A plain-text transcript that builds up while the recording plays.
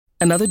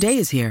Another day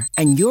is here,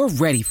 and you're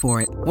ready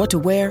for it. What to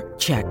wear?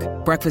 Check.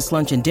 Breakfast,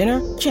 lunch, and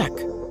dinner? Check.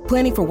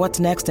 Planning for what's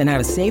next and how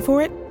to save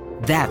for it?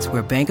 That's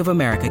where Bank of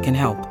America can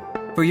help.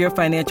 For your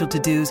financial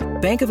to-dos,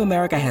 Bank of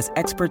America has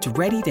experts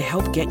ready to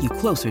help get you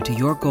closer to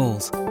your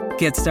goals.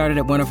 Get started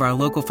at one of our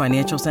local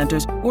financial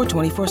centers or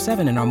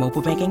 24/7 in our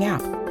mobile banking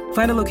app.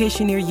 Find a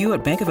location near you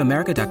at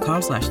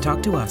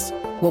bankofamerica.com/talktous.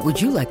 What would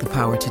you like the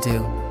power to do?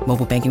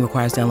 Mobile banking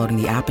requires downloading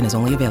the app and is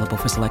only available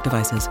for select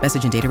devices.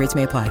 Message and data rates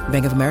may apply.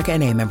 Bank of America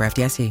N.A., member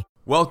FDIC.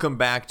 Welcome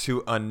back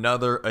to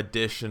another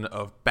edition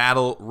of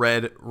Battle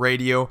Red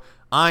Radio.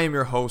 I am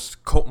your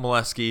host, Colt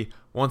Molesky,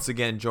 once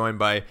again joined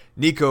by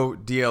Nico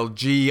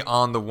DLG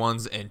on the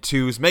ones and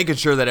twos, making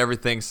sure that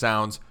everything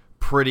sounds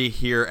pretty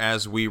here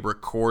as we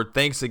record.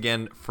 Thanks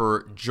again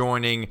for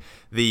joining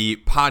the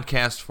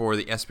podcast for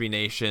the SB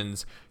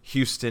Nation's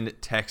Houston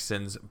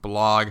Texans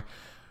blog.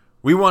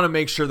 We want to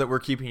make sure that we're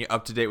keeping you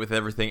up to date with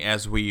everything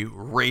as we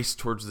race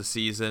towards the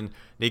season.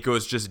 Nico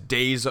is just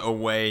days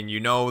away, and you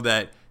know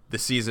that the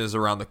season is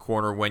around the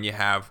corner when you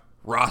have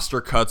roster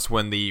cuts,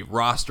 when the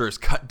roster is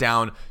cut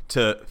down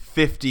to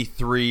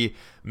 53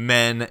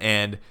 men,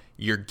 and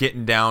you're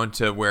getting down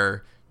to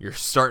where you're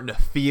starting to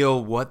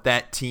feel what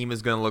that team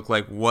is going to look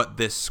like, what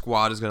this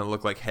squad is going to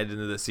look like heading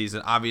into the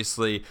season.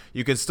 Obviously,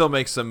 you can still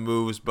make some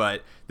moves,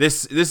 but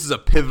this is a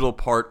pivotal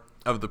part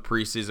of the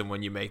preseason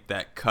when you make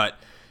that cut.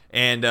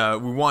 And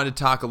we wanted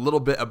to talk a little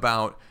bit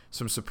about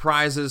some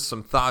surprises,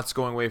 some thoughts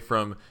going away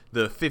from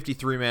the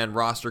 53-man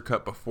roster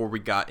cut before we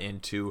got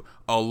into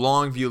a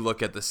long view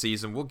look at the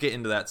season. We'll get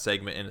into that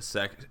segment in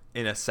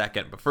a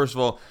second. But first of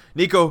all,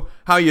 Nico,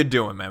 how you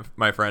doing, man,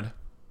 my friend?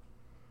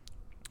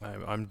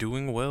 I'm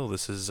doing well.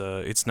 This is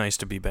it's nice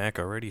to be back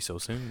already so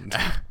soon.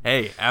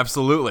 Hey,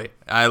 absolutely.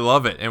 I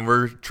love it. And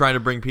we're trying to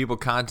bring people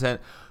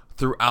content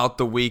throughout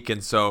the week,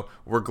 and so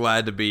we're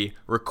glad to be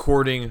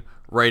recording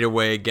right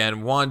away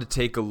again. Wanted to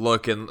take a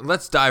look, and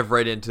let's dive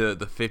right into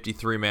the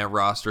 53-man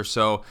roster.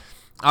 So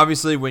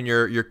obviously when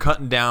you're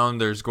cutting down,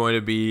 there's going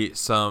to be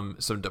some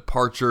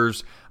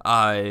departures.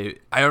 I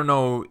don't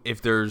know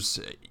if there's,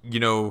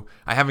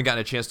 I haven't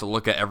gotten a chance to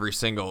look at every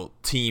single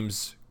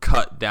team's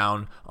cut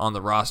down on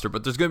the roster,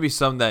 but there's going to be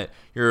some that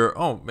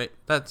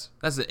that's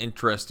an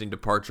interesting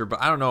departure,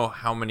 but I don't know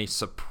how many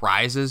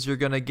surprises you're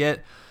going to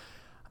get.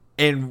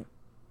 And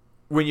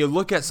when you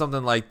look at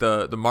something like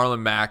the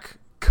Marlon Mack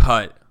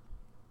cut,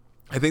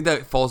 I think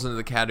that falls into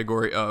the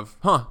category of,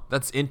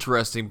 that's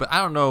interesting, but I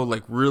don't know,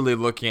 like really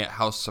looking at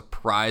how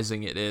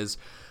surprising it is.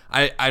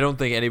 I don't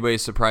think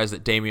anybody's surprised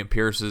that Dameon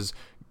Pierce is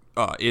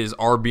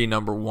RB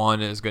number one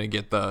and is going to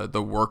get the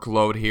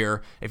workload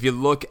here. If you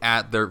look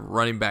at their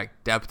running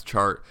back depth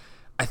chart,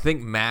 I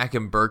think Mack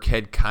and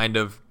Burkhead kind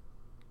of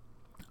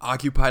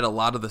occupied a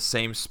lot of the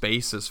same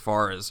space as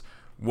far as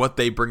what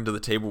they bring to the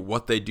table,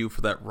 what they do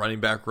for that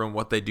running back room,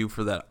 what they do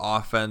for that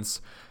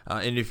offense.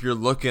 And if you're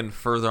looking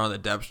further on the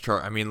depth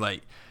chart, I mean,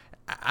 like,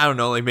 I don't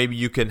know, like maybe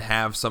you can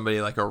have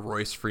somebody like a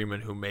Royce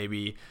Freeman who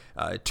maybe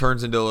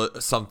turns into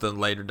something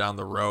later down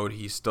the road.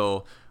 He's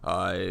still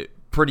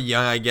pretty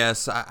young, I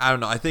guess. I don't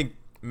know. I think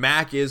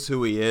Mack is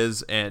who he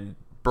is, and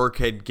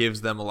Burkhead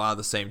gives them a lot of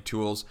the same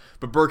tools.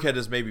 But Burkhead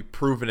has maybe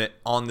proven it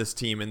on this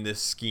team, in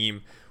this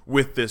scheme,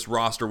 with this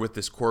roster, with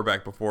this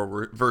quarterback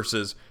before,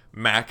 versus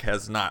Mack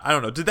has not. I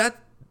don't know.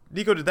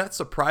 Nico, did that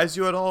surprise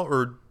you at all,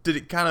 or did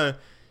it kind of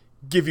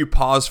give you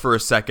pause for a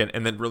second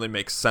and then really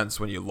make sense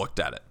when you looked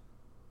at it?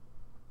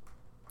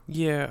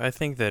 Yeah, I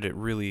think that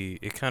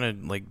it kind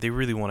of like they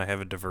really want to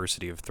have a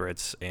diversity of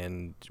threats,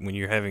 and when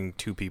you're having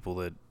two people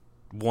that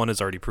one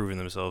has already proven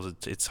themselves,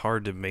 it's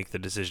hard to make the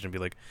decision to be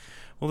like,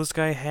 well, this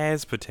guy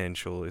has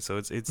potential, so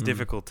it's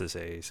difficult to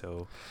say.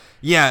 So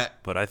yeah,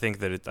 but I think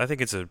that I think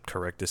it's a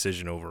correct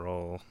decision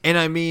overall. And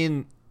I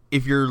mean,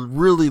 if you're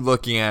really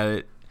looking at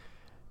it,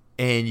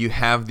 and you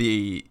have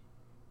the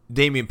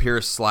Dameon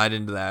Pierce slide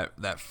into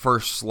that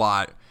first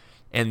slot,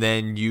 and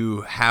then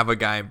you have a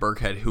guy in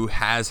Burkhead who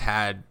has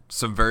had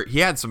some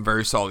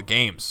very solid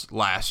games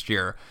last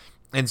year,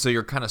 and so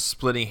you're kind of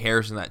splitting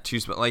hairs in that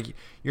two spot. Like,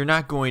 you're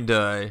not going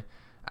to.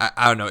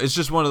 I don't know. It's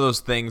just one of those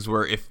things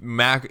where if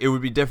Mack, it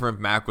would be different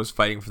if Mack was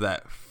fighting for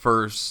that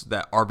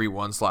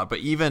RB1 slot. But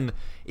even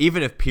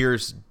if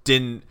Pierce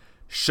didn't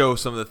show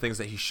some of the things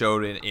that he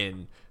showed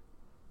in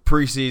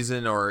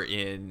preseason or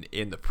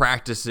in the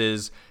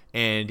practices,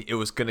 and it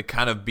was going to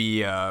kind of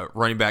be a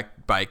running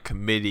back by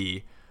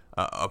committee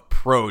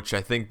approach,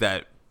 I think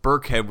that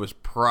Burkhead was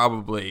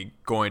probably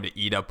going to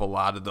eat up a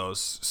lot of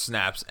those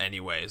snaps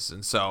anyways.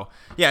 And so,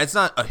 yeah, it's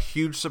not a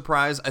huge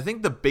surprise. I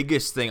think the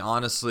biggest thing,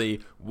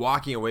 honestly,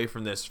 walking away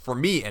from this, for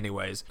me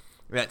anyways,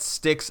 that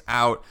sticks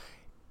out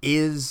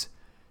is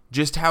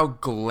just how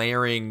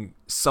glaring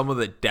some of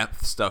the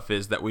depth stuff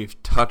is that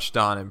we've touched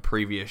on in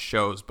previous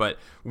shows. But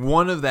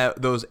one of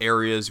those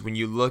areas, when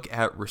you look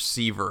at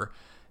receiver,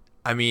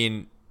 I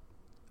mean,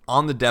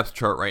 on the depth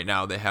chart right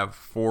now, they have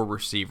 4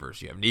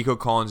 receivers. You have Nico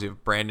Collins, you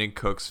have Brandon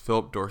Cooks,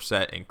 Phillip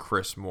Dorsett, and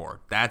Chris Moore.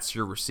 That's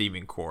your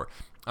receiving core.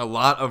 A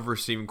lot of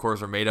receiving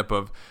cores are made up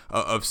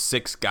of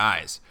 6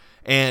 guys.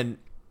 And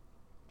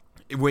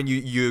when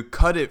you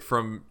cut it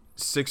from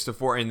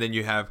 6-4, and then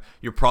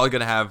you're probably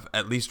going to have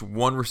at least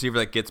one receiver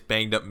that gets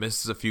banged up,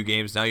 misses a few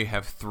games. Now you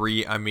have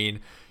 3. I mean,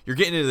 you're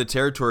getting into the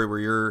territory where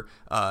you're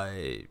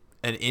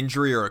an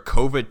injury or a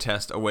COVID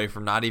test away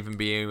from not even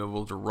being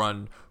able to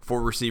run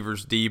 4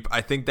 receivers deep.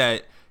 I think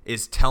that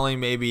is telling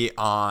maybe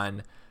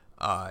on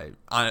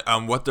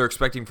what they're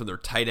expecting from their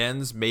tight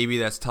ends. Maybe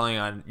that's telling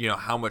on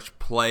how much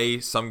play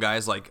some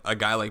guys, like a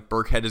guy like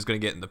Burkhead, is going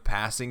to get in the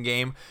passing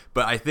game.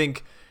 But I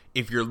think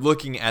if you're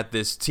looking at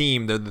this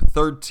team, they're the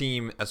 3rd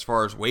team as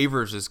far as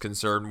waivers is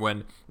concerned.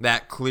 When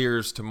that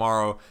clears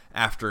tomorrow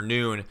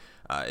afternoon,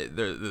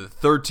 they're the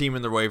 3rd team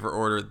in the waiver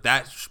order.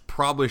 That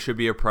probably should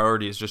be a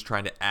priority, is just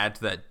trying to add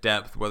to that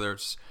depth, whether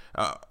it's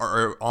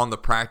or on the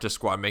practice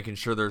squad, making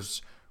sure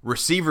there's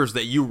receivers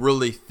that you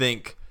really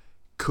think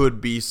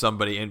could be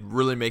somebody, and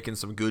really making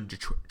some good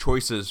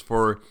choices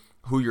for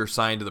who you're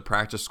signed to the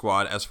practice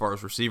squad as far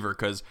as receiver,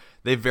 because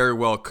they very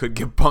well could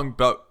get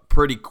bunked up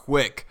pretty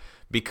quick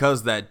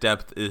because that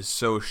depth is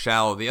so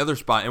shallow. The other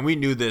spot, and we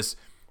knew this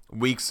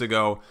weeks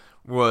ago,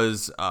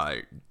 was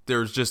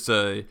there's just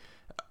a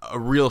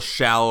real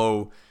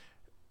shallow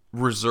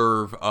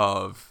reserve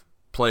of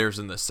players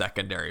in the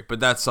secondary, but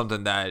that's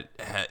something that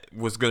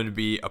was going to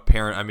be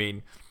apparent. I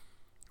mean,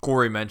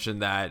 Corey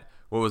mentioned that,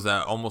 what was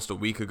that, almost a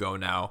week ago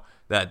now,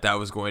 that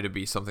was going to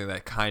be something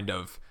that kind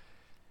of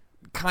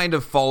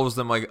follows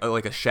them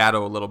like a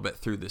shadow a little bit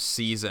through the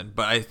season.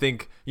 But I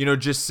think,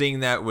 just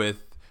seeing that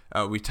with,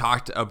 we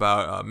talked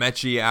about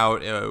Mechie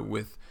out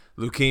with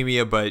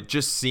leukemia, but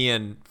just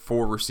seeing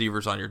 4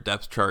 receivers on your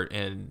depth chart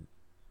in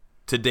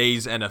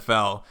today's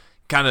NFL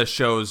kind of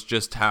shows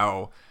just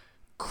how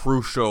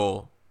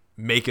crucial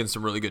making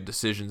some really good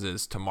decisions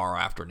is tomorrow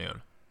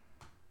afternoon.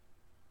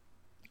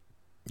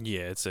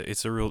 Yeah,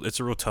 it's a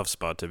real tough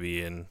spot to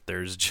be in.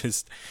 There's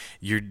just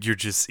you're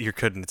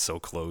cutting it so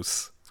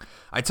close.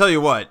 I tell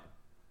you what,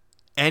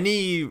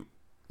 any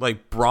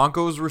like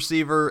Broncos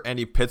receiver,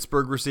 any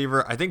Pittsburgh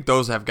receiver, I think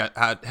those they've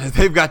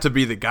got to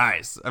be the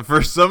guys.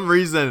 For some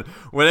reason,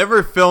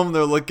 whatever film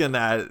they're looking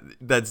at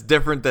that's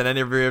different than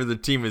any other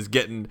team is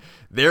getting,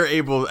 they're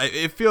able.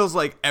 It feels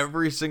like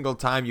every single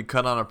time you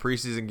cut on a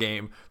preseason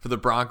game for the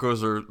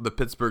Broncos or the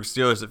Pittsburgh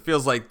Steelers, it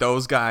feels like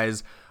those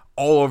guys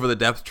all over the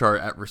depth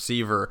chart at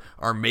receiver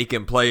are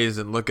making plays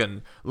and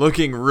looking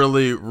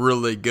really,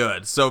 really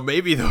good. So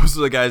maybe those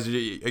are the guys.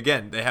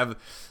 Again, they have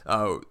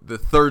the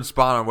 3rd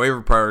spot on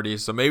waiver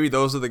priorities. So maybe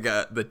those are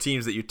the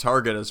teams that you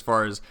target as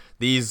far as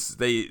these are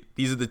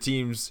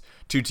the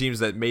 2 teams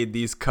that made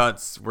these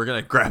cuts. We're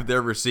gonna grab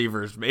their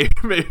receivers.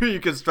 Maybe you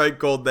can strike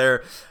gold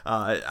there.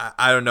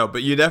 I don't know,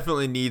 but you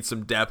definitely need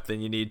some depth,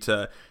 and you need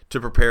to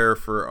prepare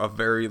for a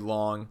very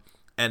long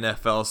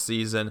NFL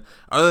season.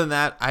 Other than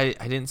that, I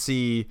didn't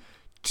see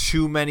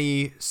too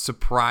many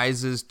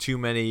surprises, too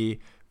many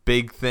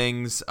big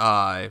things.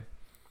 I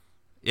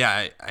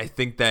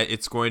think that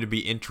it's going to be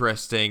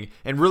interesting,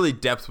 and really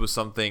depth was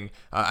something.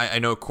 I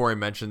know Corey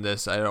mentioned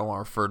this. I don't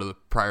want to refer to the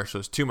prior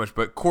shows too much,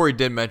 but Corey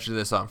did mention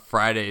this on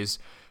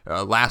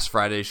last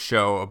Friday's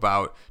show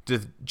about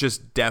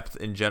just depth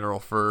in general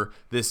for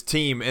this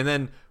team. And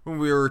then when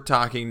we were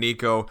talking,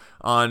 Nico,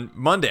 on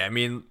Monday, I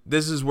mean,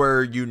 this is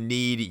where you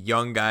need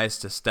young guys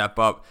to step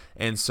up.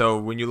 And so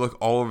when you look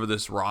all over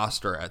this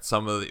roster at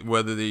some of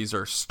whether these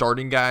are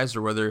starting guys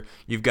or whether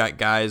you've got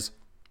guys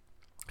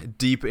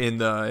deep in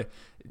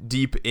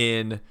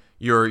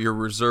your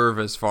reserve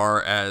as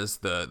far as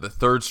the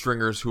 3rd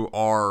stringers who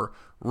are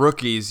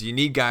rookies, you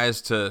need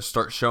guys to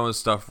start showing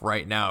stuff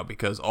right now,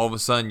 because all of a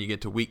sudden you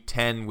get to week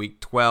 10, week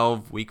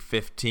 12, week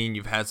 15,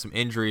 you've had some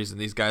injuries, and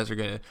these guys are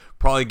going to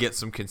probably get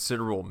some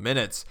considerable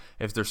minutes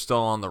if they're still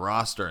on the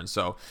roster. And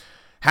so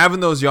having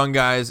those young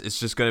guys, it's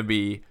just going to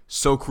be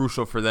so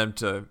crucial for them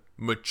to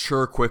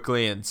mature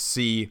quickly and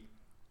see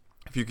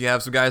if you can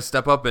have some guys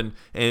step up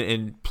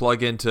and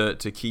plug into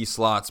key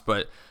slots.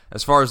 But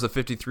as far as the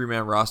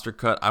 53-man roster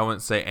cut, I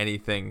wouldn't say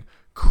anything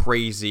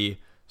crazy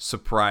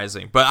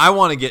surprising. But I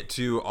want to get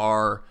to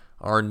our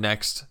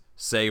next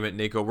segment,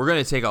 Nico. We're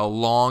going to take a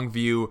long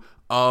view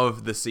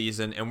of the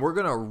season, and we're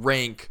going to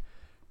rank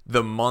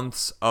the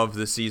months of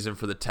the season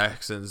for the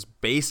Texans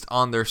based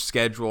on their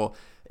schedule.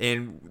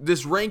 And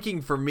this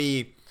ranking for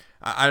me,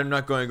 I'm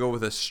not going to go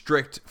with a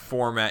strict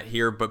format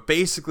here, but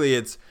basically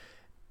it's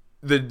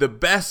the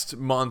best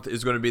month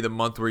is going to be the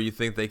month where you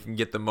think they can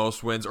get the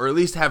most wins, or at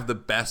least have the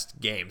best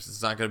games.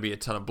 It's not going to be a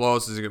ton of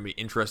blowouts. It's going to be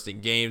interesting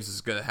games.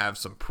 It's going to have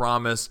some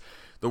promise.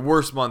 The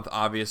worst month,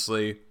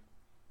 obviously,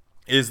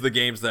 is the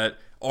games that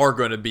are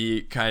going to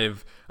be kind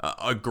of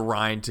a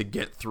grind to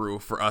get through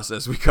for us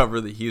as we cover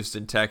the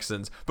Houston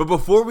Texans. But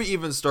before we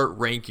even start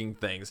ranking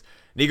things,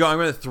 Nico, I'm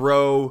going to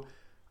throw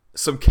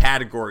some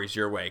categories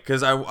your way,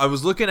 because I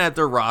was looking at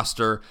their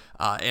roster,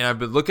 and I've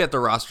been looking at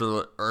their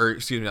roster, or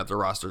excuse me, not their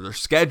roster, their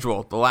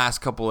schedule the last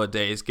couple of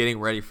days getting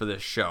ready for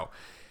this show.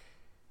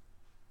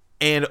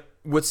 And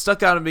what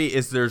stuck out to me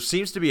is there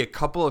seems to be a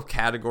couple of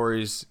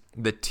categories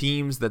the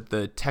teams that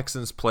the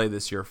Texans play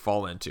this year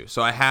fall into.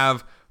 So I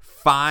have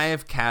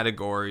 5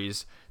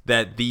 categories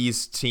that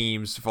these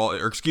teams fall,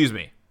 or excuse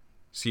me,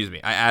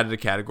 I added a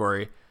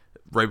category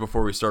right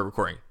before we start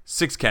recording.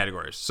 6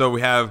 categories. So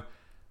we have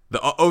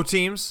the uh-oh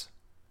teams.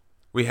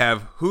 We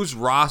have whose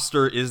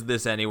roster is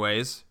this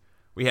anyways.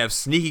 We have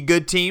sneaky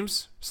good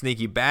teams,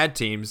 sneaky bad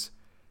teams.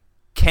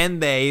 Can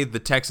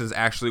the Texans,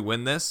 actually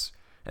win this?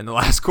 And the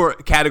last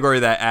category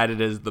that added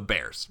is the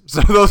Bears.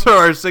 So those are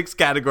our 6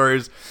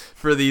 categories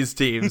for these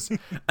teams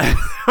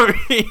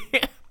that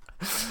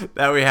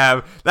we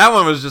have. That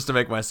one was just to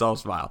make myself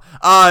smile.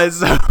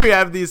 So we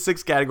have these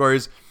 6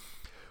 categories.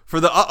 For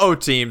the uh-oh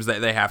teams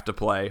that they have to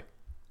play,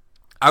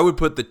 I would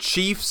put the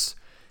Chiefs,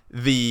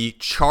 the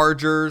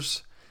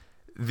Chargers,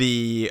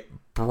 the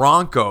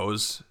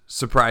Broncos,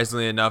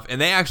 surprisingly enough, and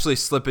they actually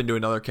slip into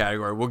another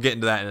category. We'll get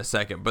into that in a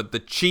second. But the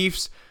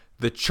Chiefs,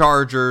 the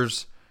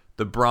Chargers,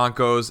 the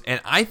Broncos, and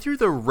I threw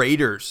the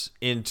Raiders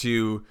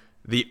into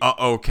the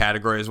uh-oh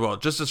category as well,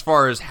 just as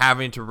far as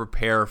having to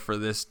prepare for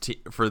this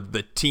for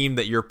the team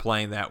that you're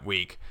playing that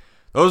week.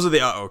 Those are the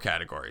uh-oh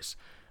categories.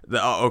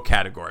 The uh-oh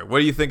category. What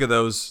do you think of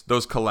those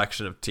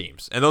collection of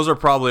teams? And those are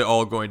probably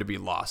all going to be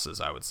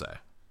losses, I would say.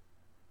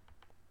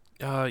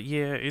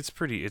 Yeah, it's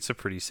a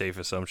pretty safe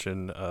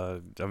assumption.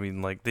 I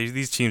mean, like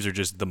these teams are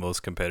just the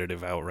most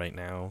competitive out right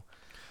now.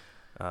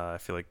 I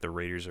feel like the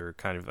Raiders are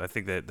kind of. I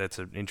think that's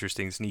an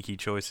interesting sneaky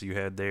choice you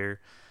had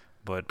there,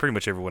 but pretty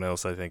much everyone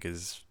else I think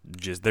is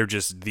they're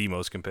just the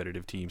most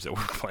competitive teams that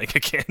we're playing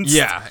against.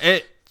 Yeah,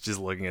 just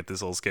looking at this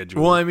whole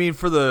schedule. Well, I mean,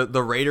 for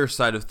the Raiders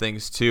side of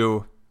things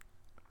too,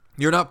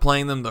 you're not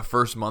playing them the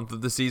first month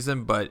of the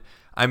season, but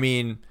I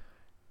mean,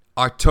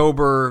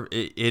 October,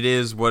 it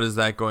is, what is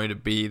that going to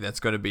be?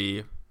 That's going to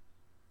be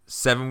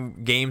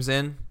 7 games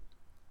in.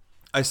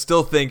 I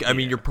still think, I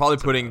mean, you're probably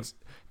putting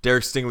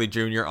Derek Stingley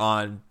Jr.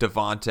 on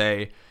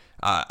Devontae.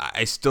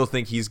 I still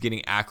think he's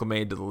getting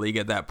acclimated to the league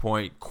at that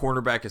point.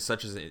 Cornerback is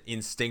such an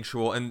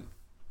instinctual, and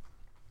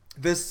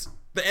the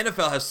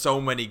NFL has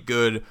so many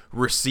good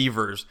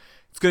receivers.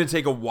 It's going to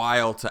take a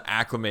while to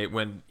acclimate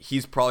when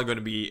he's probably going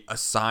to be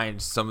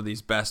assigned some of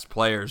these best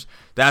players.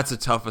 That's a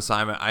tough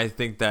assignment. I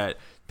think that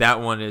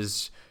one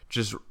is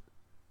just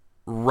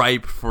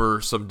ripe for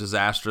some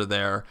disaster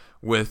there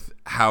with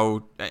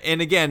how,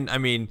 and again, I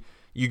mean,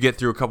 you get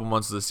through a couple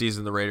months of the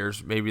season, the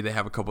Raiders, maybe they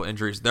have a couple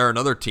injuries. They're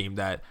another team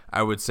that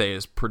I would say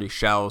is pretty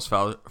shallow as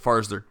far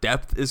as their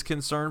depth is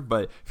concerned,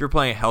 but if you're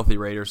playing a healthy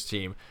Raiders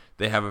team,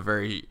 they have a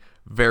very,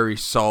 very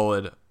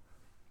solid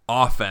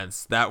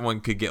offense. That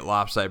one could get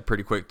lopsided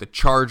pretty quick. The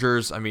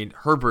Chargers, I mean,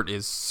 Herbert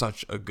is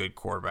such a good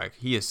quarterback.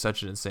 He is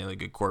such an insanely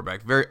good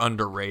quarterback. Very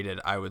underrated,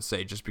 I would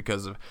say, just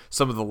because of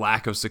some of the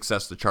lack of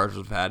success the Chargers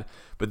have had.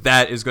 But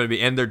that is going to be,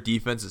 and their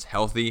defense is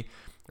healthy,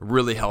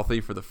 really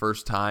healthy for the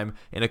first time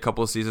in a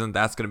couple of seasons.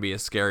 That's going to be a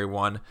scary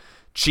one.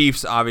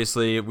 Chiefs,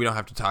 obviously, we don't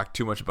have to talk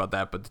too much about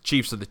that, but the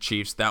Chiefs are the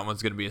Chiefs. That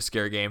one's going to be a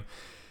scary game.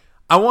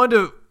 I wanted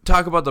to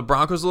talk about the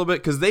Broncos a little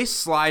bit because they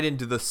slide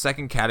into the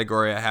second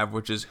category I have,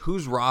 which is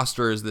whose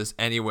roster is this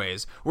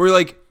anyways? Where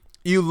like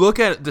you look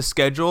at the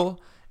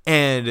schedule,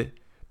 and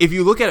if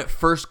you look at it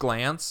first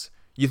glance,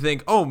 you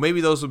think, oh, maybe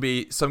those will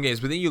be some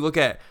games. But then you look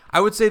at, I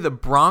would say the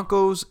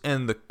Broncos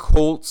and the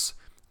Colts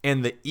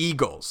and the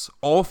Eagles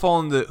all fall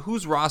in the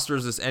whose roster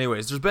is this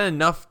anyways? There's been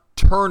enough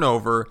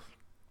turnover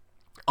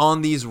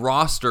on these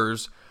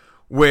rosters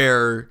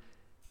where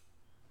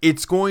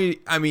it's going,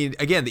 I mean,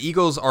 again, the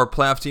Eagles are a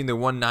playoff team. They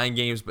won 9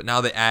 games, but now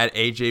they add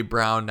A.J.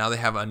 Brown. Now they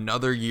have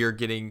another year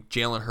getting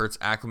Jalen Hurts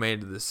acclimated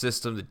to the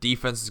system. The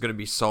defense is going to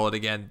be solid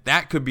again.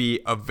 That could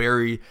be a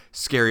very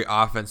scary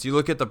offense. You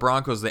look at the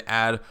Broncos, they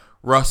add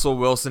Russell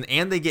Wilson,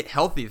 and they get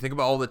healthy. Think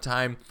about all the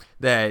time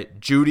that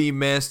Judy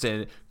missed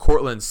and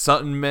Cortland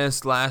Sutton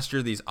missed last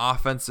year, these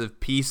offensive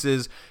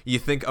pieces. You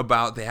think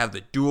about they have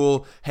the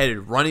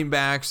dual-headed running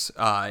backs.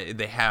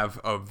 They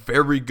have a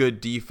very good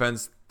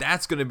defense.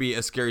 That's going to be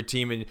a scary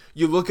team. And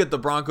you look at the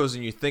Broncos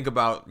and you think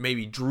about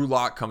maybe Drew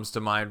Lock comes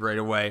to mind right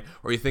away,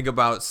 or you think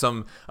about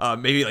some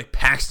maybe like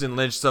Paxton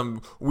Lynch,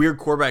 some weird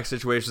quarterback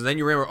situations. Then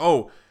you remember,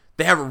 oh,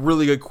 they have a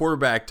really good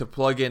quarterback to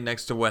plug in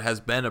next to what has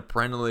been a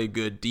perennially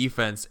good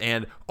defense,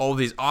 and all of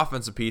these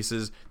offensive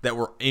pieces that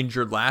were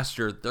injured last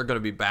year, they're going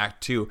to be back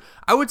too.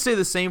 I would say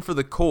the same for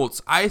the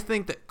Colts. I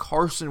think that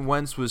Carson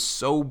Wentz was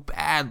so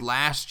bad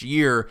last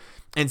year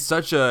and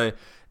such a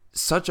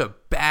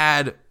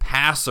bad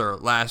passer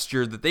last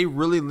year that they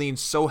really leaned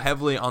so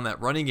heavily on that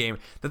running game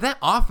that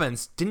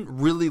offense didn't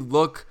really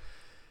look,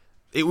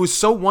 it was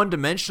so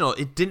one-dimensional.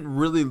 It didn't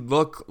really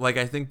look like,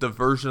 I think, the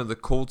version of the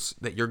Colts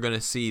that you're going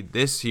to see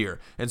this year.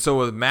 And so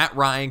with Matt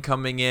Ryan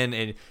coming in,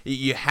 and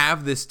you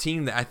have this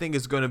team that I think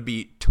is going to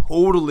be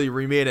totally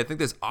remade. I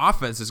think this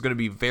offense is going to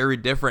be very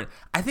different.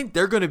 I think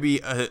they're going to be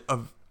a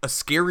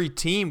scary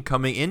team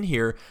coming in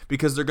here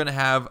because they're going to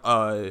have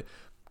a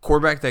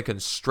quarterback that can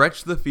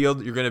stretch the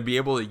field. You're going to be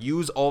able to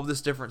use all of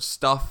this different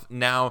stuff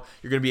now.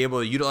 You're going to be able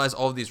to utilize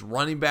all of these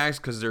running backs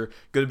because they're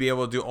going to be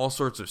able to do all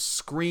sorts of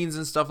screens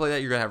and stuff like that.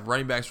 You're going to have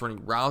running backs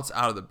running routes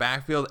out of the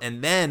backfield,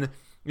 and then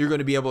you're going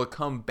to be able to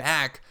come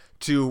back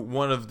to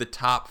one of the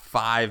top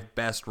 5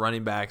 best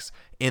running backs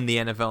in the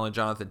NFL and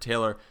Jonathan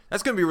Taylor.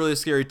 That's going to be a really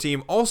scary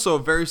team. Also, a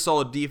very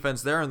solid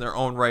defense there in their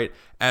own right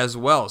as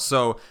well.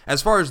 So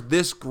as far as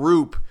this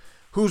group,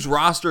 whose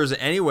roster is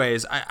it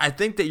anyways, I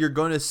think that you're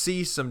going to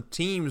see some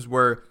teams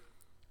where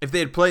if they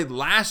had played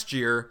last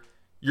year,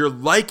 you're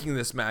liking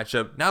this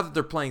matchup. Now that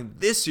they're playing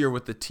this year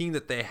with the team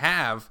that they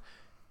have,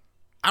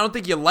 I don't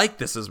think you like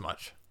this as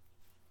much.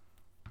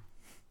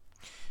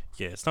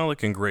 Yeah, it's not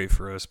looking great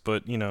for us,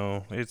 but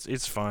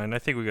it's fine. I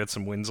think we got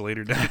some wins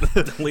later down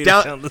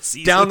the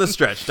season. Down the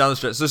stretch.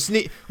 So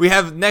we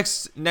have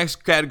next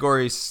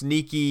category,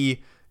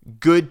 sneaky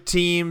good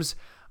teams.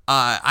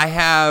 I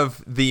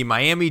have the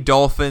Miami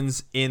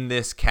Dolphins in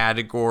this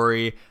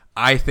category.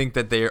 I think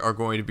that they are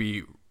going to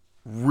be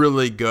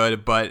really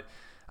good, but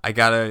I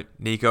gotta,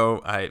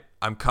 Nico,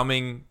 I'm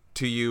coming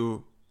to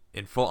you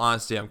in full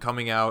honesty. I'm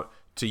coming out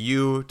to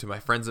you, to my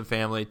friends and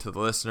family, to the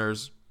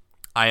listeners.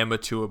 I am a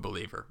Tua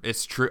believer.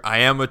 It's true. I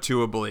am a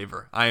Tua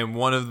believer. I am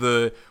one of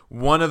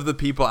the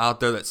people out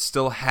there that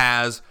still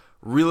has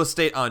real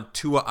estate on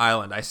Tua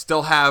Island. I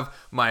still have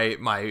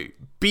my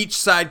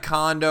beachside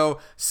condo,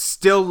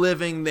 still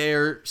living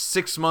there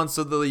 6 months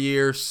of the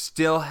year,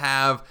 still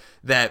have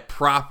that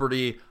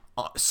property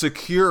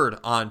secured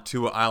on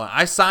Tua Island.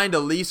 I signed a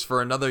lease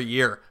for another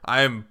year.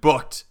 I am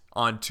booked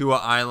on Tua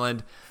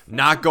Island,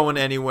 not going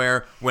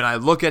anywhere. When I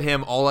look at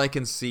him, all I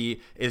can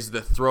see is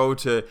the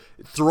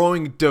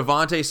throwing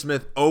Devontae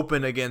Smith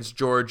open against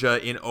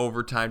Georgia in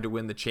overtime to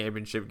win the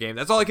championship game.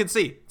 That's all I can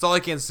see.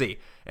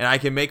 And I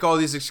can make all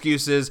these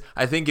excuses.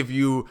 I think if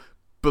you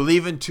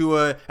believe in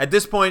Tua, at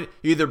this point,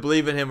 you either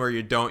believe in him or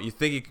you don't. You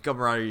think he can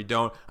come around or you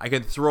don't. I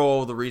can throw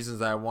all the reasons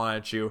that I want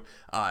at you.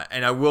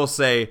 And I will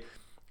say,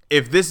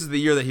 if this is the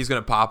year that he's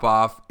going to pop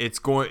off, it's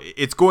going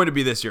to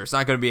be this year. It's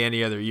not going to be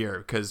any other year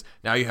because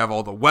now you have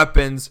all the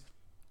weapons.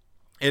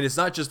 And it's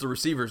not just the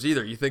receivers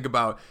either. You think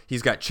about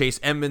he's got Chase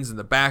Edmonds in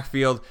the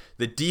backfield.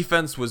 The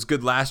defense was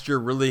good last year,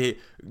 really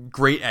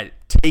great at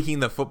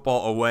taking the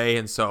football away.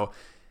 And so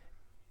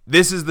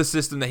this is the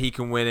system that he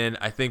can win in.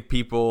 I think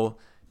people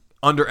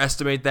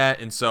underestimate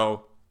that. And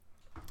so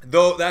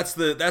though that's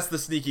the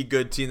sneaky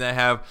good team that I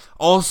have.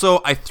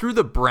 Also, I threw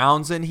the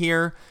Browns in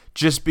here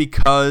just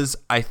because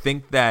I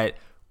think that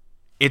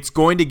it's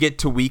going to get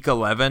to week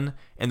 11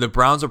 and the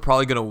Browns are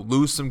probably going to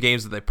lose some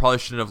games that they probably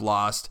shouldn't have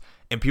lost.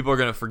 And people are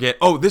going to forget,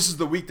 oh, this is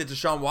the week that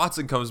Deshaun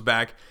Watson comes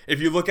back. If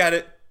you look at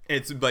it,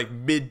 it's like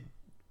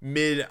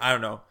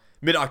mid-October,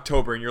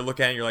 and you're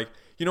looking at it and you're like,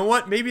 you know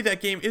what? Maybe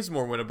that game is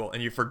more winnable.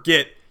 And you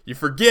forget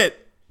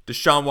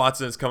Deshaun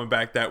Watson is coming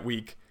back that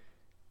week.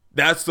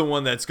 That's the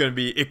one that's going to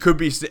be, it could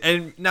be,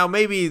 and now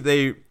maybe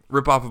they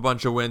rip off a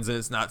bunch of wins and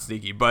it's not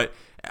sneaky, but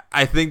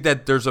I think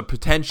that there's a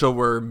potential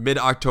where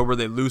mid-October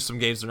they lose some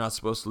games they're not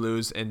supposed to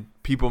lose, and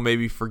people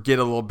maybe forget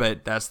a little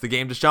bit. That's the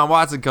game Deshaun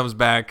Watson comes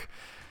back.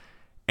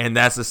 And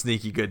that's a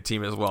sneaky good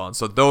team as well. And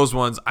so those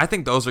ones, I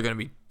think those are going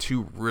to be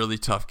two really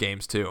tough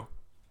games too.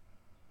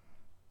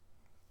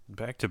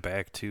 Back to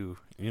back too.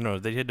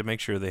 They had to make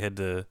sure they had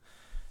the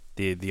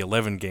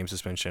 11-game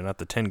suspension, not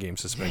the 10-game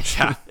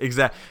suspension. Yeah,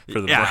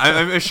 exactly.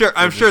 I'm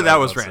sure that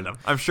was random.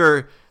 I'm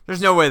sure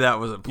there's no way that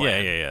wasn't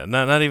planned. Yeah.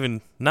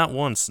 Not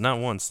once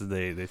did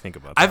they think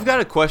about that. I've got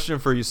a question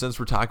for you since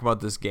we're talking about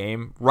this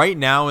game right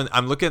now, and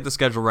I'm looking at the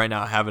schedule right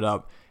now. I have it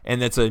up,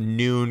 and it's a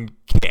noon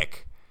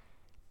kick.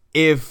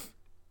 If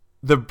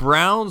the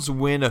Browns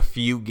win a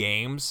few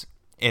games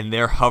and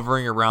they're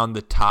hovering around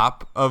the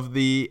top of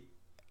the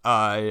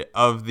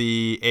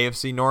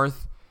AFC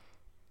North,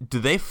 do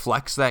they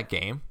flex that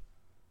game?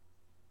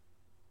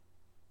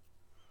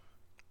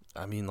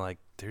 I mean,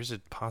 there's a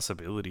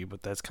possibility,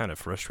 but that's kind of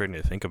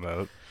frustrating to think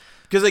about.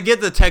 Because I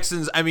get the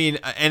Texans. I mean,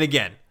 and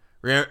again,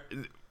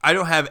 I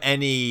don't have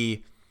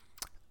any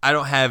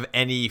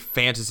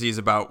fantasies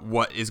about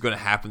what is going to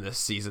happen this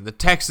season. The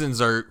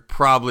Texans are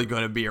probably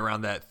going to be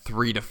around that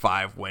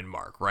 3-5 win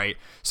mark, right?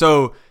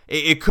 So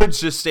it could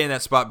just stay in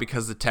that spot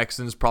because the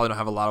Texans probably don't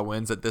have a lot of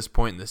wins at this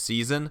point in the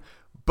season.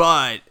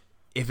 But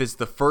if it's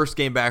the first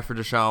game back for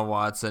Deshaun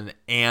Watson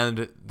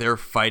and they're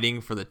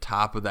fighting for the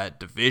top of that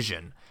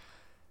division,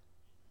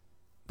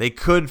 they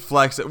could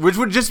flex it, which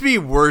would just be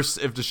worse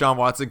if Deshaun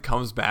Watson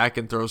comes back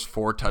and throws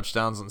 4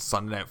 touchdowns on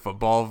Sunday Night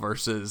Football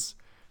versus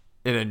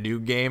in a new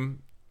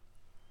game.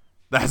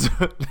 That's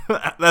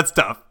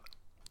tough.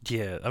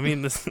 Yeah, I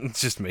mean, this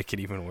just make it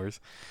even worse.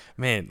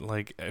 Man,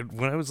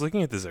 when I was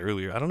looking at this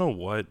earlier, I don't know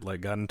what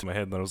got into my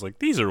head, and I was like,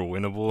 these are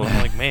winnable.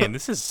 I'm like, man,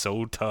 this is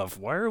so tough.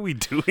 Why are we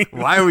doing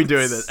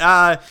this?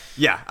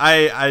 Yeah,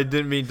 I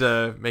didn't mean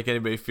to make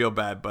anybody feel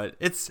bad, but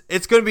it's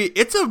going to be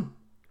it's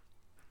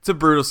a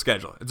brutal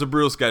schedule. It's a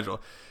brutal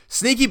schedule.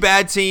 Sneaky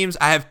bad teams,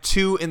 I have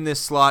 2 in this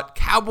slot,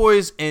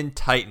 Cowboys and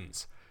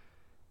Titans.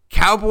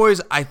 Cowboys,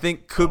 I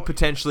think, could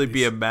potentially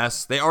be a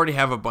mess. They already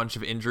have a bunch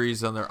of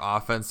injuries on their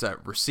offense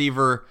at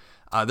receiver.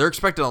 They're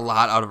expecting a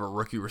lot out of a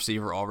rookie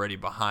receiver already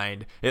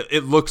behind.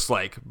 It looks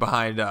like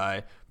behind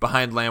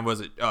Lamb. Was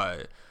it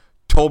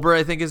Tolbert?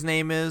 I think his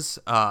name is.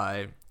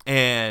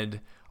 And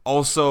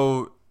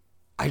also,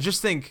 I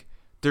just think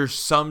there's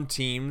some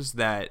teams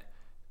that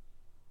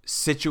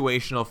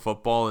situational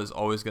football is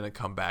always going to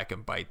come back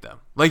and bite them.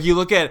 You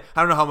look at,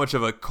 I don't know how much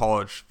of a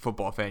college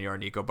football fan you are,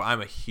 Nico, but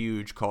I'm a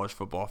huge college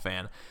football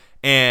fan.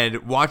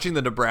 And watching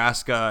the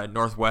Nebraska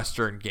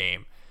Northwestern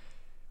game,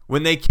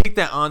 when they kick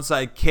that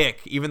onside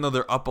kick, even though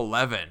they're up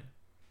 11,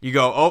 you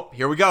go, oh,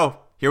 here we go.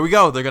 Here we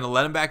go. They're going to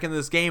let them back into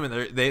this game,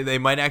 and they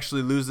might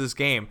actually lose this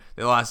game.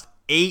 They lost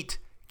 8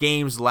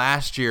 games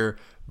last year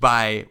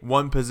by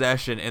 1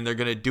 possession, and they're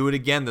going to do it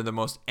again. They're the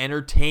most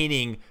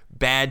entertaining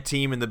bad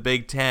team in the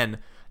Big Ten,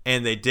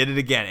 and they did it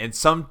again. And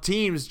some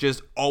teams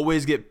just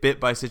always get bit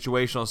by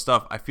situational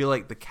stuff. I feel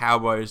like the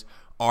Cowboys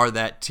are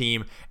that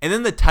team. And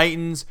then the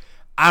Titans,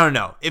 I don't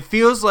know. It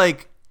feels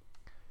like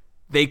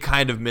they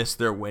kind of missed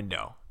their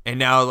window. And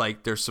now,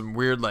 like, there's some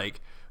weird, like,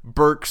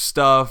 Burke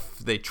stuff.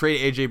 They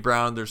trade A.J.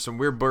 Brown. There's some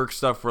weird Burke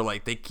stuff where,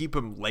 like, they keep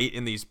him late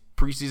in these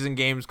preseason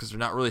games because they're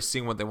not really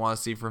seeing what they want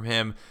to see from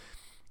him.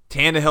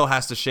 Tannehill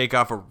has to shake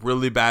off a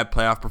really bad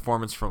playoff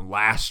performance from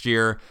last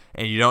year,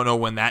 and you don't know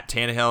when that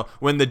Tannehill,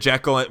 when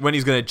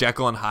he's going to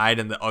Jekyll and Hyde,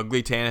 and the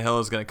ugly Tannehill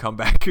is going to come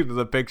back into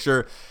the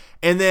picture.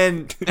 And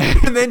then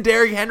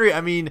Derrick Henry.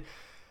 I mean,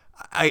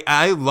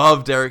 I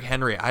love Derrick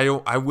Henry.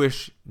 I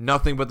wish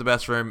nothing but the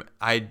best for him.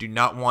 I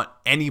don't want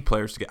any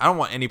players to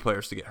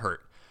get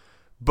hurt.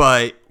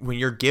 But when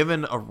you're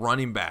given a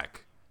running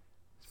back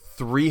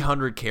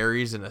 300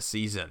 carries in a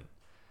season,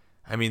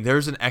 I mean,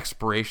 there's an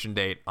expiration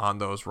date on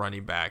those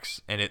running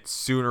backs, and it's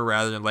sooner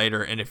rather than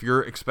later. And if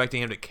you're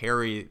expecting him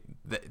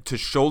to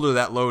shoulder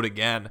that load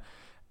again,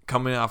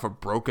 coming off a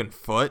broken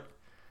foot,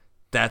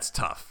 that's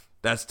tough.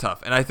 That's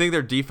tough. And I think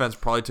their defense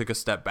probably took a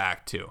step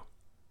back too.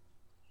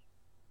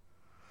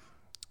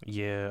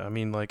 Yeah, I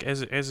mean, like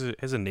as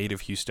a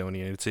native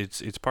Houstonian,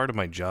 it's part of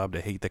my job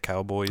to hate the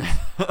Cowboys.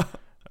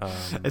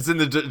 It's in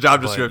the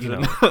job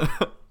description.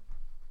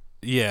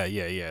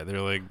 Yeah.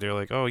 They're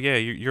like, oh yeah,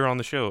 you're on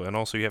the show, and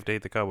also you have to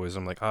hate the Cowboys.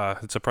 I'm like,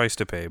 it's a price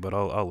to pay, but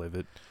I'll live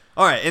it.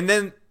 All right, and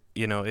then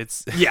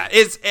it's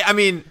I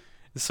mean,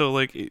 so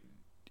like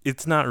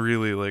it's not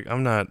really like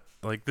I'm not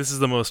like this is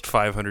the most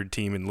 500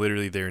 team in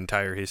literally their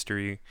entire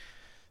history,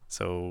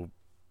 so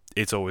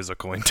it's always a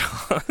coin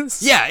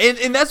toss. Yeah,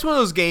 and that's one of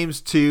those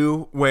games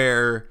too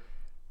where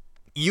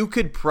you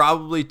could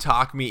probably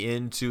talk me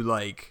into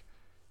like,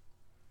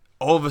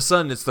 all of a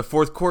sudden, it's the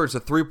fourth quarter, it's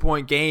a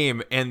 3-point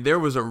game, and there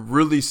was a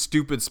really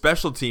stupid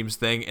special teams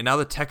thing, and now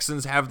the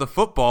Texans have the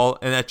football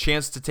and a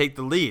chance to take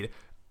the lead.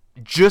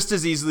 Just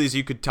as easily as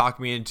you could talk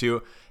me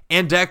into.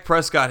 And Dak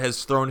Prescott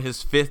has thrown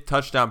his 5th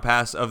touchdown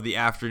pass of the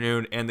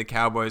afternoon, and the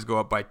Cowboys go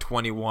up by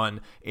 21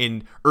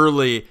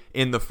 early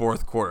in the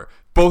fourth quarter.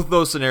 Both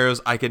those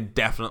scenarios I can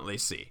definitely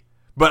see.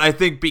 But I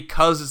think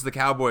because it's the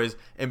Cowboys,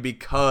 and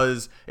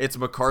because it's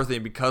McCarthy,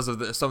 and because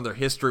of some of their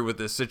history with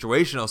this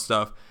situational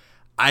stuff,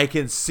 I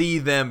can see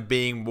them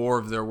being more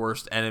of their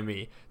worst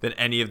enemy than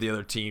any of the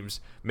other teams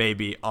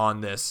maybe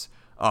on this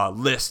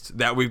list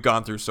that we've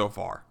gone through so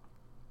far.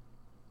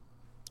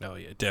 Oh,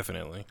 yeah,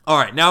 definitely. All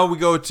right, now we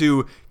go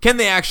to, can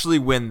they actually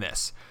win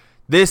this?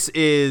 This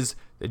is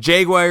the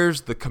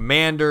Jaguars, the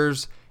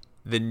Commanders,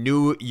 the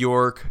New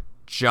York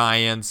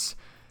Giants.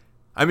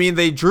 I mean,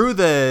 they drew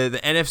the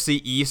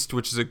NFC East,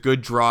 which is a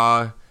good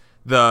draw.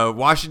 The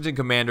Washington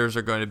Commanders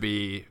are going to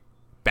be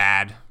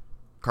bad.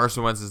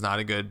 Carson Wentz is not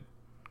a good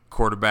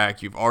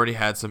quarterback. You've already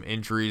had some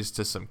injuries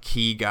to some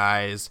key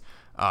guys.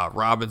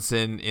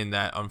 Robinson, in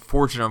that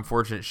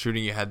unfortunate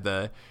shooting, you had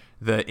the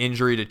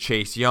injury to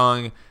Chase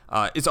Young.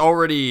 It's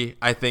already,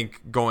 I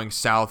think, going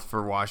south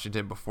for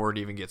Washington before it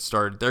even gets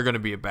started. They're going to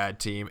be a bad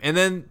team. And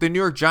then the New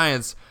York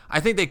Giants,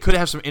 I think they could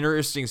have some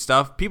interesting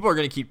stuff. People are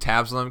going to keep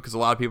tabs on them because a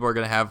lot of people are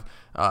going to have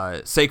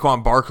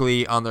Saquon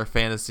Barkley on their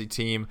fantasy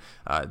team.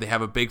 They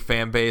have a big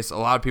fan base. A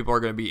lot of people are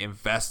going to be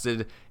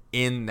invested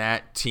in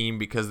that team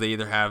because they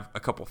either have a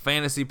couple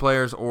fantasy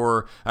players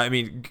or,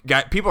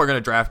 people are going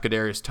to draft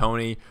Kadarius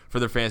Toney for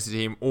their fantasy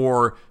team,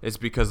 or it's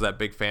because of that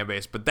big fan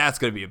base. But that's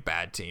going to be a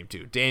bad team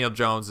too. Daniel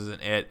Jones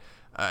isn't it.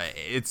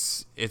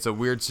 It's a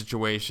weird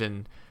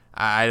situation.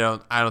 I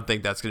don't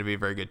think that's going to be a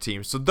very good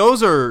team. So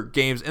those are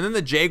games. And then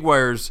the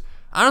Jaguars,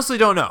 honestly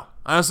don't know.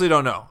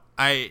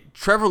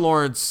 Trevor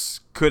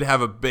Lawrence could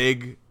have a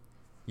big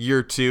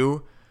year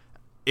too.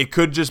 It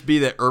could just be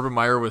that Urban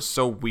Meyer was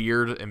so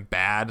weird and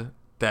bad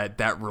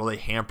that really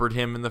hampered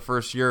him in the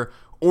first year,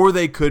 or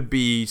they could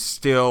be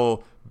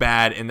still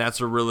bad, and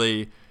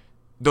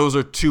those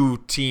are two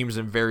teams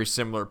in very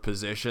similar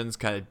positions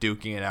kind of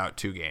duking it out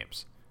 2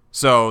 games.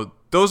 So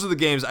those are the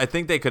games I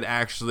think they could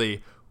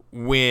actually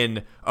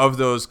win of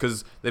those,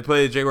 because they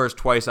play the Jaguars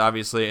twice,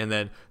 obviously, and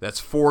then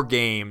that's 4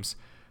 games.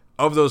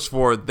 Of those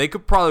 4, they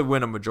could probably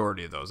win a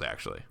majority of those,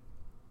 actually.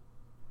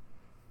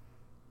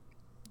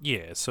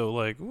 Yeah, so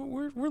like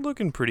we're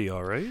looking pretty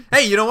all right.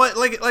 Hey, you know what?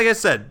 Like I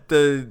said,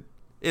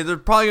 they're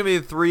probably gonna be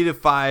a 3 to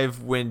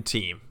 5 win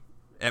team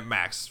at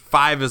max.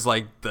 5 is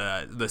like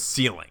the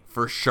ceiling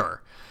for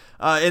sure.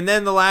 And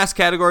then the last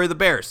category, the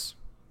Bears.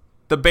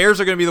 The Bears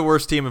are gonna be the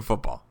worst team in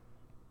football.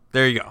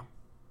 There you go.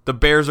 The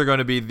Bears are going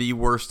to be the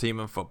worst team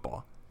in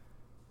football.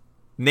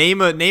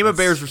 Name a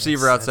Bears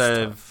receiver outside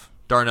of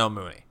Darnell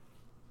Mooney.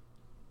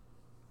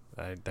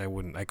 I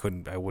wouldn't. I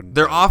couldn't. I wouldn't.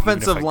 Their even if I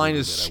offensive line Googled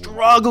is it, I wouldn't.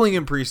 struggling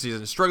in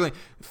preseason, struggling.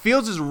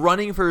 Fields is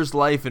running for his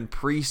life in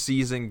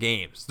preseason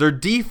games. Their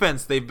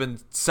defense, they've been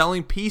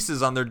selling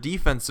pieces on their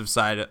defensive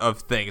side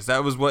of things.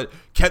 That was what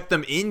kept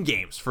them in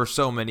games for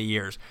so many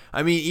years.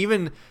 I mean,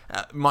 even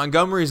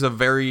Montgomery's a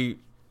very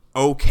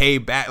okay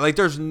back. Like,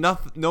 there's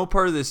no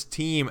part of this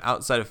team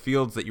outside of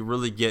Fields that you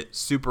really get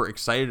super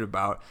excited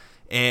about,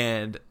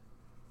 and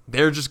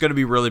they're just going to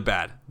be really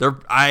bad.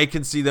 I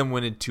can see them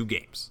winning 2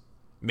 games.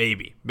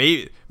 Maybe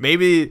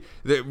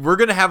we're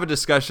going to have a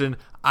discussion.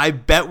 I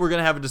bet we're going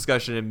to have a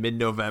discussion in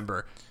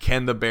mid-November.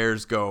 Can the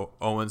Bears go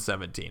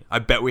 0-17? I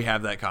bet we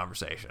have that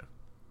conversation.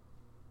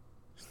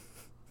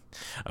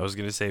 I was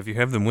gonna say, if you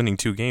have them winning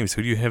 2 games,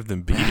 who do you have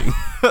them beating?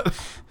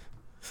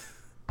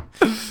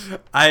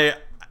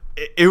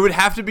 It would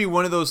have to be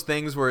one of those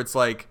things where it's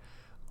like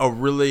a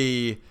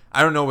really,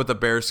 I don't know what the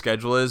Bears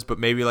schedule is, but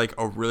maybe like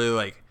a really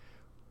like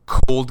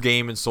cold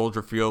game in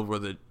Soldier Field where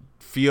the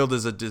field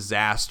is a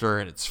disaster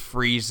and it's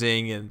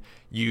freezing and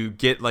you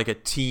get like a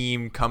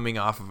team coming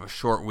off of a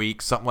short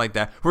week, something like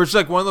that, where it's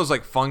like one of those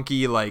like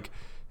funky like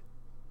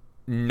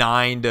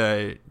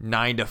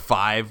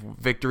 9-5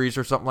 victories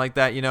or something like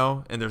that,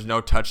 and there's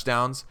no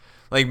touchdowns.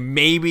 Like,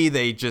 maybe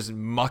they just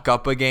muck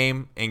up a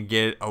game and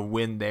get a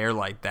win there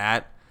like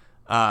that.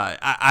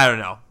 I don't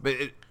know, but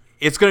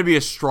it's going to be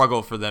a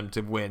struggle for them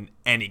to win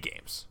any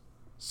games.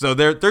 So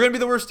they're going to be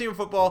the worst team in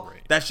football.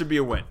 Right. That should be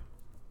a win.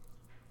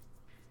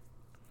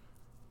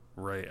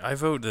 Right. I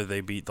vote that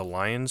they beat the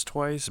Lions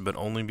twice, but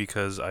only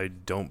because I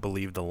don't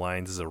believe the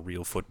Lions is a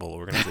real football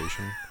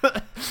organization.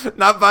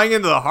 Not buying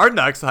into the Hard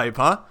Knocks hype,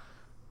 huh?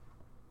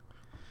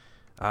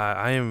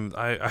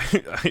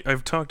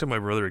 I've talked to my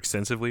brother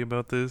extensively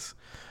about this.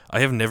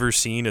 I have never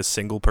seen a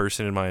single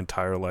person in my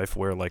entire life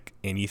wear like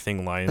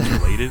anything Lions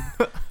related.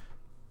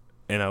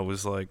 And I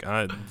was like,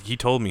 he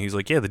told me, he's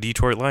like, yeah, the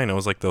Detroit Lion. I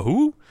was like, the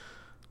who?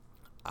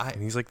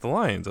 And he's like, the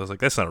Lions. I was like,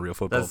 that's not a real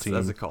football team.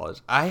 That's a college.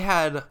 I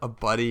had a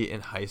buddy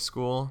in high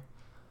school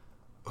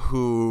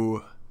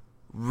who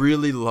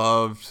really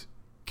loved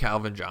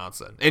Calvin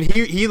Johnson. And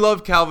he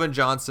loved Calvin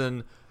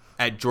Johnson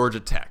at Georgia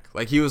Tech.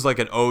 Like, he was like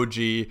an OG.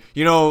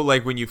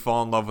 Like when you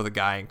fall in love with a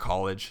guy in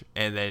college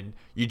and then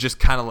you just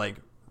kind of like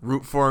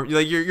root for him.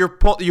 Like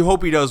you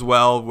hope he does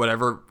well,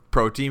 whatever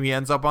pro team he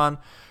ends up on.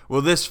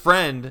 Well, this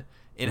friend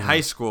in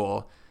high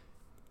school,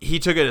 he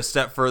took it a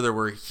step further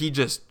where he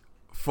just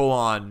full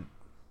on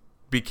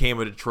became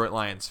a Detroit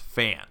Lions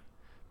fan.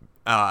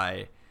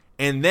 And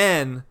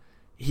then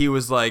he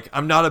was like,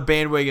 I'm not a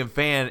bandwagon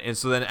fan. And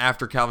so then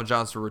after Calvin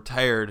Johnson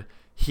retired,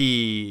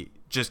 he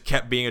just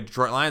kept being a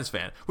Detroit Lions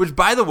fan, which,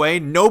 by the way,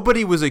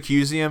 nobody was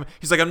accusing him.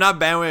 He's like, I'm not a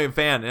bandwagon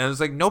fan. And I was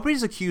like,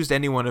 nobody's accused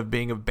anyone of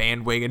being a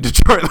bandwagon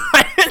Detroit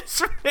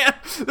Lions fan.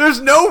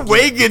 There's no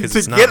wagon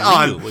to get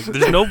on. Like,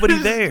 there's nobody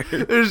there.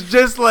 There's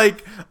just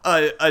like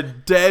a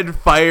dead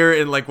fire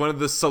in like one of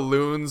the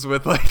saloons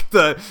with like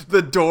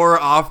the door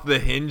off the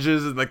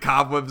hinges and the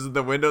cobwebs in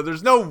the window.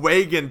 There's no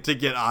wagon to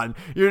get on.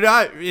 You're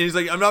not. He's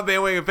like, I'm not a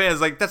bandwagon fan. It's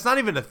like, that's not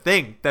even a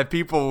thing that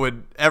people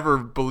would ever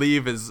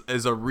believe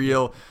is a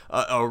real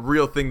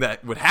thing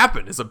that would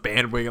happen as a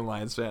bandwagon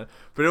Lions fan.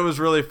 But it was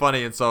really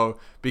funny, and so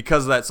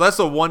because of that, so that's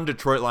the one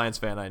Detroit Lions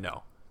fan I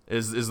know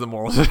is the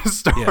moral of the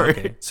story. Yeah,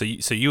 okay.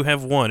 So you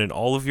have one in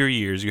all of your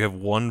years. You have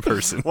one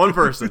person. One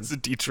person. It's a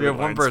Detroit we have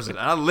Lions one person.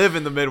 fan. And I live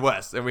in the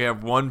Midwest, and we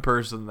have one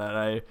person that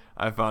I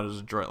found is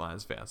a Detroit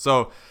Lions fan.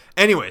 So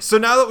anyway, so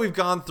now that we've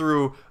gone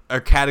through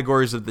our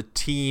categories of the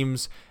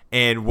teams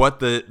and what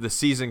the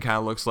season kind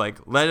of looks like,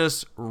 let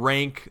us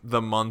rank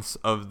the months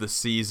of the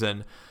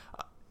season.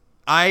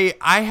 I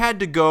had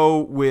to go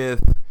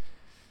with,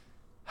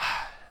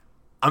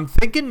 I'm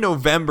thinking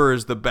November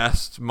is the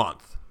best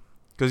month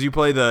because you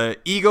play the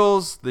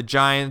Eagles, the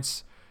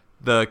Giants,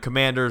 the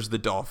Commanders, the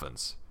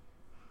Dolphins.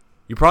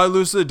 You probably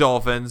lose to the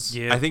Dolphins.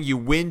 Yeah. I think you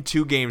win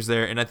 2 games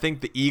there, and I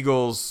think the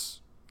Eagles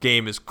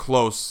game is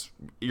close.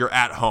 You're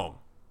at home.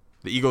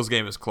 The Eagles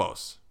game is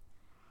close.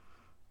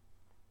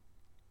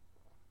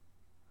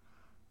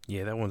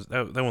 Yeah, that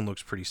one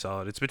looks pretty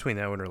solid. It's between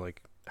that one or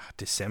like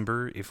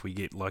December if we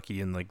get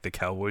lucky in like the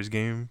Cowboys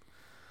game.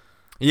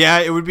 Yeah,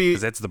 it would be,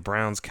 because that's the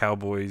Browns,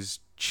 Cowboys,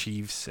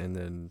 Chiefs, and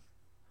then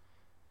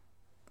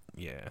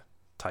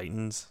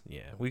Titans.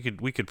 Yeah, we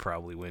could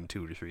probably win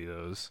 2 or 3 of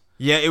those.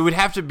 Yeah, it would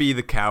have to be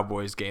the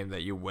Cowboys game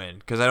that you win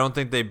because I don't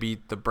think they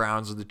beat the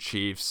Browns or the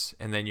Chiefs,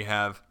 and then you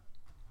have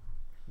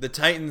the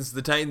Titans.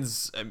 The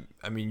Titans.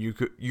 I mean, you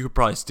could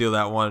probably steal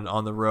that one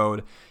on the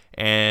road.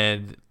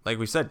 And like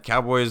we said,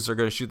 Cowboys are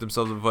going to shoot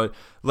themselves in the foot.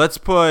 Let's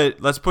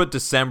put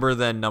December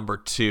then number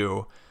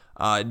 2.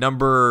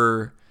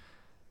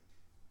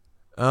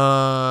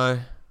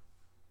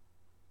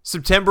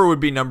 September would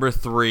be number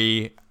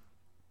 3.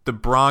 The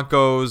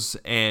Broncos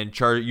and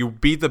Chargers. You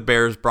beat the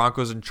Bears.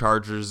 Broncos and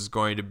Chargers is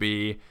going to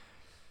be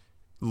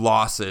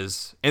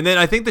losses. And then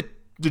I think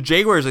the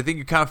Jaguars, I think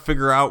you kind of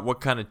figure out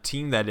what kind of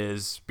team that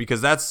is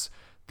because that's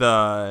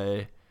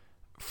the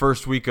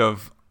first week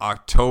of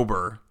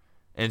October.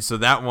 And so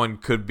that one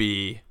could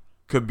be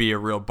a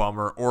real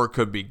bummer or it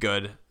could be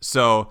good.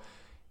 So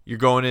you're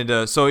going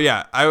into. So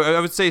yeah, I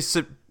would say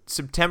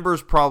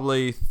September's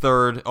probably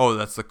third. Oh,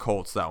 that's the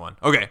Colts, that one.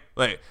 Okay,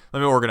 let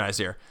me organize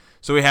here.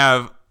 So we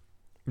have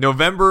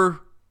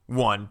November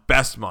 1,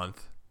 best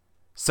month.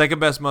 Second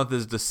best month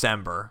is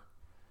December.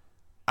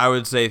 I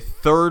would say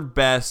third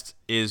best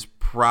is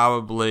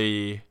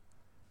probably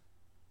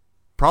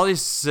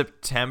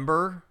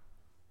September.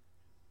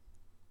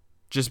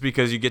 Just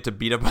because you get to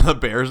beat up on the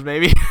Bears,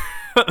 maybe.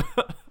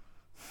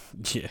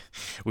 Yeah,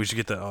 we should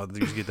get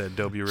that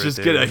W right just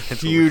there. Just get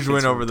a huge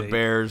win over the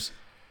Bears.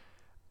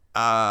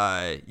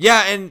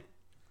 Yeah, and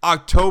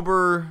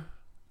October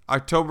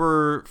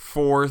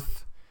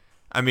 4th.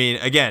 I mean,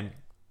 again,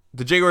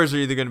 the Jaguars are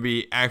either going to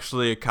be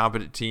actually a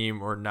competent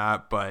team or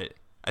not, but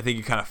I think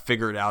you kind of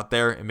figure it out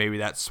there, and maybe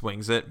that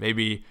swings it.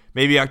 Maybe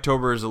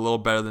October is a little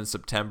better than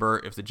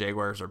September if the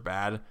Jaguars are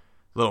bad. A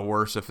little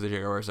worse if the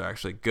Jaguars are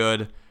actually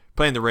good.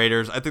 Playing the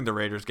Raiders, I think the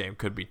Raiders game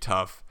could be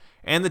tough.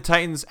 And the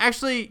Titans,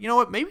 actually, you know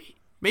what?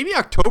 Maybe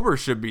October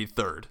should be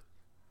third.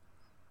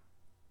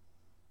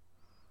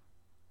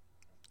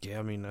 Yeah,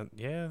 I mean,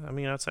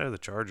 outside of the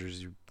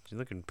Chargers, you're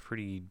looking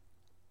pretty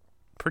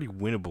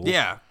winnable.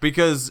 Yeah,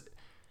 because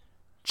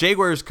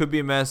Jaguars could be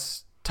a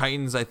mess.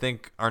 Titans, I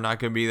think, are not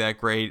going to be that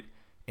great.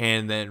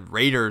 And then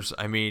Raiders,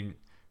 I mean,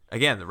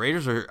 again, the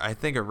Raiders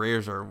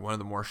are one of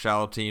the more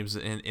shallow teams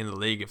in the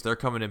league. If they're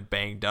coming in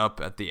banged up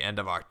at the end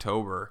of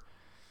October,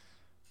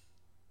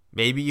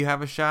 maybe you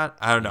have a shot.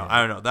 I don't know.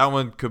 Yeah. That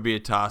one could be a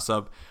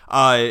toss-up.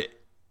 I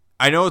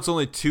know it's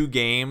only 2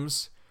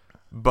 games,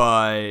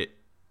 but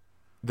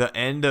the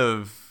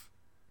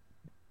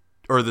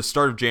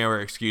start of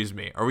January, excuse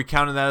me. Are we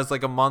counting that as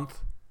like a month?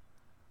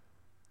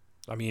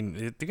 I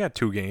mean, they got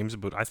 2 games,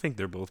 but I think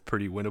they're both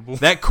pretty winnable.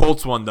 That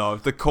Colts one, though,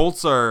 if the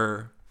Colts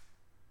are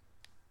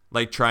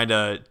like trying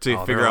to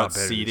figure out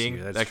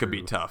seeding, that could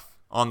be tough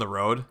on the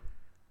road.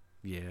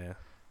 Yeah.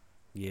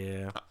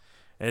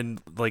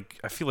 And like,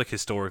 I feel like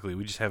historically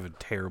we just have a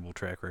terrible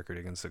track record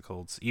against the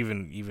Colts,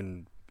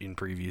 even in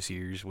previous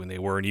years when they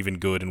weren't even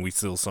good and we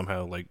still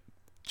somehow like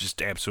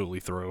just absolutely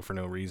throw for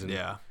no reason.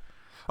 Yeah.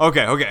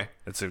 Okay.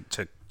 It's a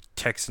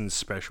Texans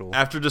special.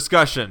 After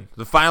discussion,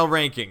 the final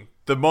ranking.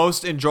 The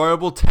most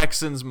enjoyable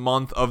Texans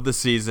month of the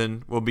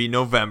season will be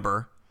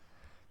November.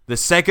 The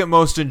second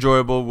most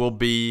enjoyable will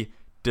be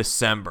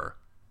December.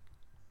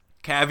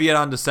 Caveat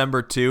on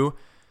December 2.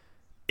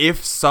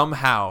 If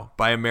somehow,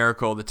 by a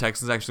miracle, the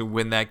Texans actually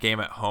win that game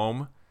at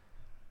home,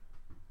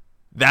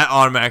 that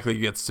automatically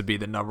gets to be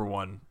the number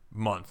one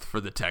month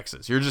for the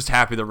Texans. You're just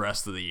happy the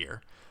rest of the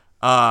year.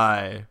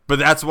 But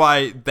that's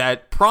why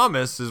that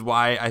promise is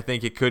why I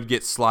think it could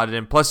get slotted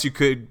in. Plus, you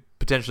could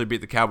potentially beat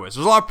the Cowboys.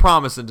 There's a lot of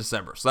promise in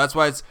December. So that's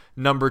why it's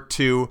number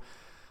 2.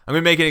 I'm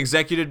going to make an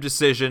executive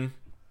decision.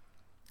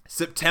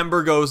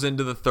 September goes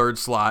into the third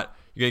slot.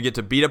 You're going to get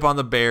to beat up on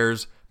the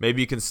Bears.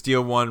 Maybe you can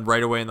steal one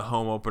right away in the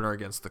home opener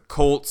against the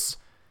Colts.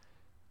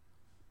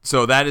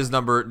 So that is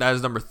number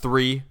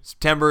 3.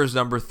 September is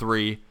number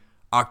 3.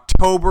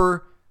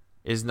 October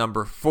is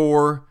number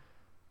 4.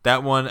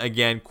 That one,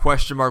 again,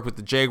 question mark with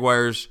the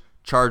Jaguars,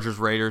 Chargers,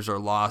 Raiders are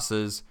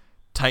losses.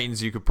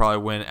 Titans you could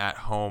probably win at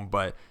home,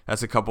 but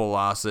that's a couple of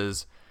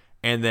losses.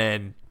 And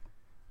then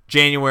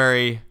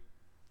January,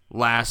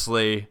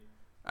 lastly,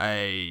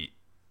 the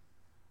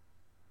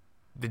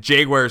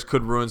Jaguars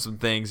could ruin some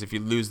things if you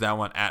lose that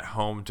one at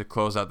home to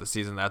close out the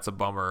season. That's a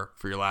bummer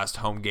for your last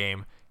home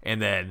game.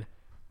 And then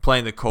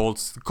playing the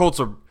Colts. The Colts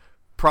are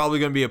probably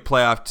going to be a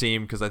playoff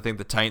team because I think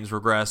the Titans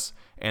regress,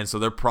 and so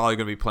they're probably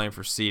going to be playing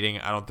for seeding.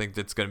 I don't think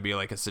that's going to be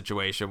like a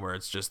situation where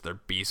it's just their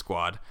B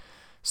squad.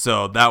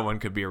 So that one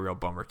could be a real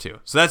bummer too.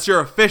 So that's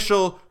your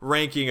official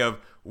ranking of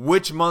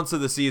which months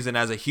of the season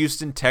as a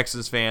Houston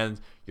Texans fan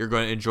you're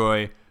going to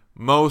enjoy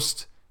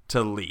most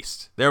to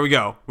least. There we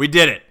go. We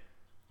did it.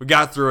 We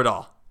got through it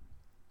all.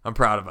 I'm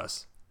proud of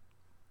us.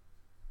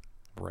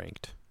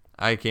 Ranked.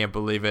 I can't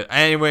believe it.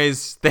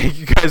 Anyways, thank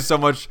you guys so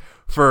much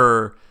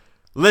for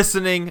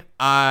listening.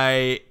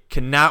 I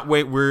cannot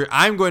wait.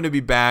 I'm going to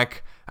be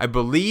back. I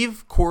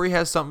believe Corey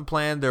has something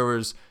planned. There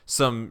was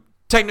some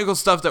technical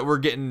stuff that we're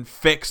getting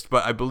fixed,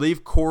 but I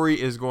believe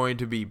Corey is going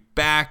to be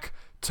back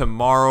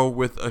tomorrow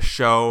with a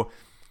show.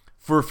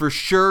 We're for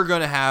sure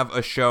going to have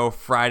a show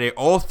Friday.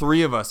 All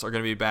 3 of us are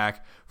going to be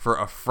back for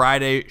a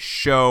Friday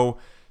show,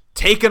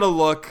 taking a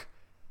look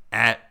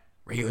at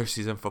regular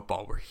season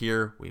football. We're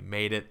here. We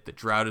made it. The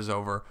drought is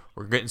over.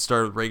 We're getting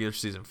started with regular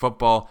season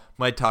football.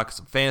 Might talk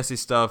some fantasy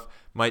stuff.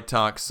 Might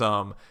talk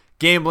some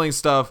gambling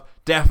stuff.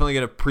 Definitely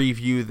going to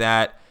preview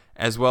that,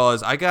 as well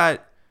as I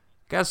got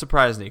a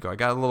surprise, Nico. I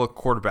got a little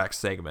quarterback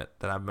segment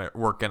that I'm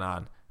working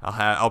on.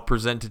 I'll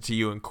present it to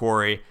you and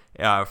Corey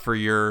for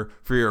your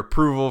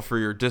approval, for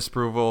your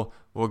disapproval.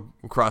 We'll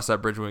cross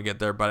that bridge when we get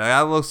there. But I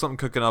got a little something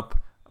cooking up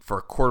for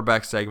a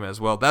quarterback segment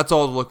as well. That's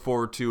all to look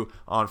forward to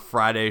on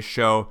Friday's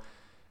show.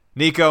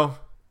 Nico,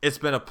 it's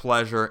been a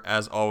pleasure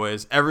as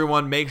always.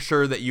 Everyone, make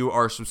sure that you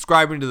are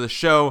subscribing to the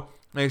show.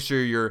 Make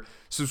sure you're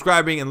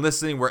subscribing and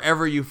listening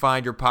wherever you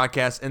find your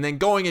podcast, and then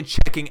going and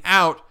checking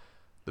out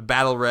the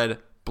Battle Red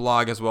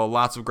blog as well.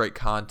 Lots of great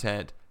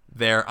content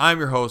there. I'm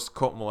your host,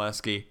 Colt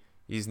Molesky.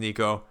 He's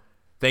Nico.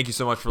 Thank you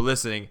so much for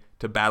listening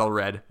to Battle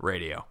Red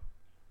Radio.